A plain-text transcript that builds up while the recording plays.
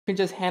can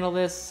just handle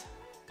this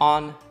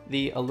on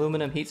the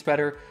aluminum heat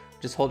spreader,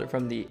 just hold it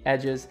from the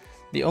edges.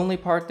 The only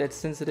part that's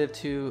sensitive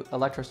to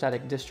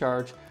electrostatic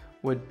discharge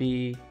would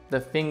be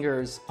the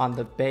fingers on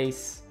the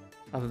base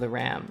of the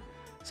RAM.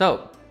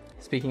 So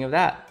speaking of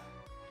that,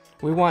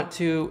 we want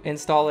to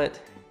install it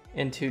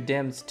into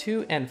DIMMs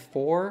 2 and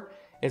 4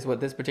 is what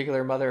this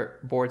particular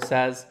motherboard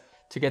says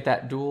to get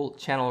that dual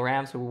channel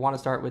RAM. So we want to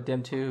start with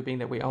DIMM 2, being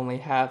that we only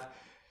have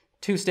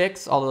 2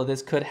 sticks, although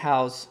this could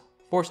house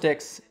 4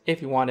 sticks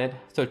if you wanted.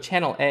 So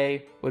channel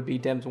A would be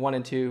DIMMs 1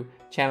 and 2,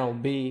 channel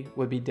B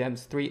would be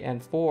DIMMs 3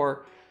 and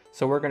 4.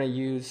 So we're going to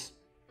use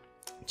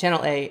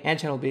channel A and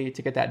channel B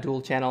to get that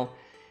dual channel.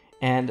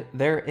 And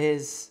there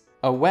is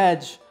a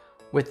wedge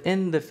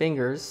within the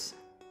fingers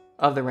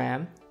of the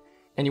RAM,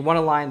 and you want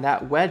to line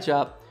that wedge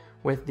up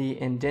with the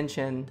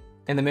indentation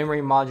in the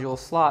memory module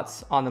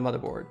slots on the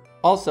motherboard.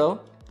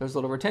 Also, there's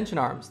little retention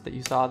arms that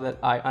you saw that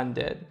I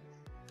undid.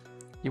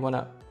 You want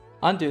to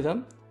undo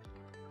them.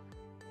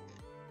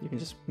 You can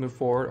just move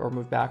forward or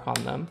move back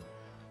on them.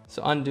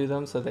 So undo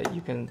them so that you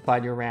can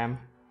slide your RAM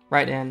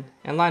right in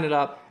and line it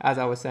up as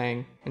I was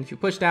saying. And if you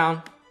push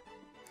down,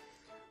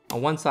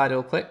 on one side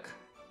it'll click,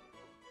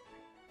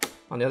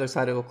 on the other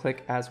side it will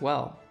click as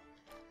well.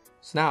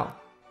 So now,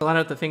 line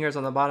up the fingers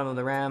on the bottom of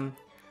the RAM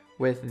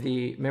with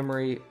the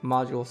memory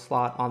module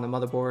slot on the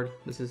motherboard.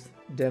 This is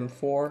DIMM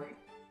 4.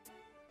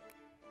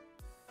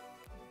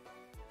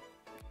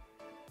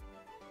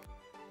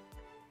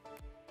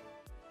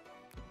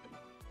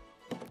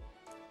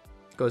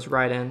 Goes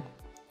right in,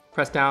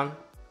 press down,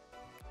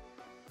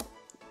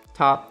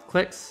 top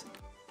clicks,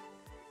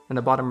 and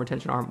the bottom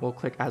retention arm will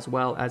click as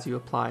well as you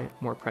apply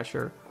more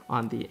pressure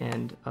on the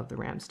end of the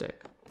RAM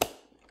stick.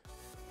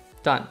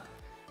 Done.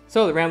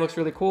 So the RAM looks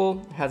really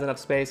cool, it has enough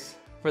space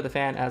for the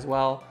fan as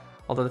well.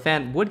 Although the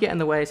fan would get in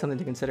the way, something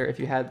to consider if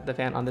you had the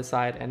fan on this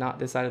side and not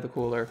this side of the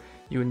cooler,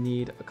 you would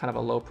need a kind of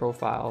a low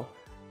profile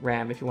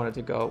RAM if you wanted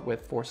to go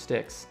with 4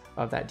 sticks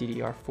of that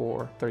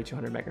DDR4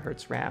 3200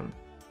 megahertz RAM,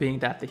 being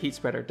that the heat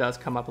spreader does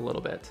come up a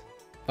little bit.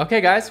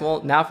 Okay guys,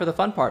 well now for the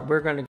fun part. We're going to